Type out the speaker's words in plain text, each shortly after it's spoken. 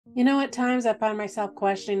At times I find myself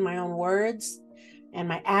questioning my own words and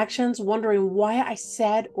my actions, wondering why I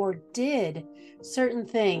said or did certain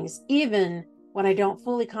things, even when I don't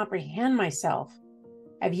fully comprehend myself.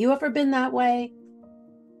 Have you ever been that way?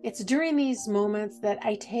 It's during these moments that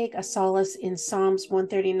I take a solace in Psalms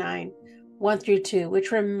 139, 1 through 2,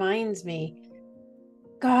 which reminds me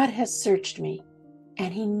God has searched me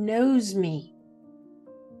and He knows me.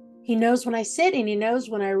 He knows when I sit and He knows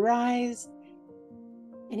when I rise,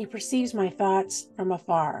 and He perceives my thoughts from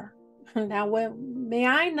afar. Now, may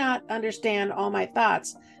I not understand all my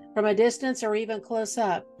thoughts from a distance or even close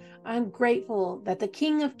up, I'm grateful that the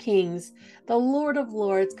King of Kings, the Lord of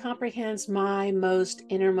Lords, comprehends my most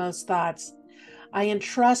innermost thoughts. I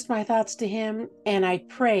entrust my thoughts to Him, and I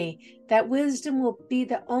pray that wisdom will be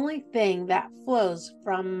the only thing that flows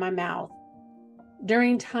from my mouth.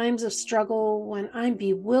 During times of struggle, when I'm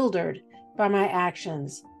bewildered by my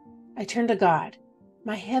actions, I turn to God,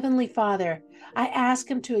 my Heavenly Father. I ask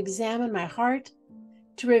Him to examine my heart,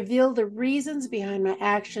 to reveal the reasons behind my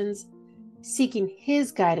actions, seeking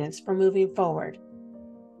His guidance for moving forward.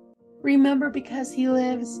 Remember, because He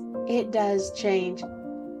lives, it does change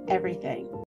everything.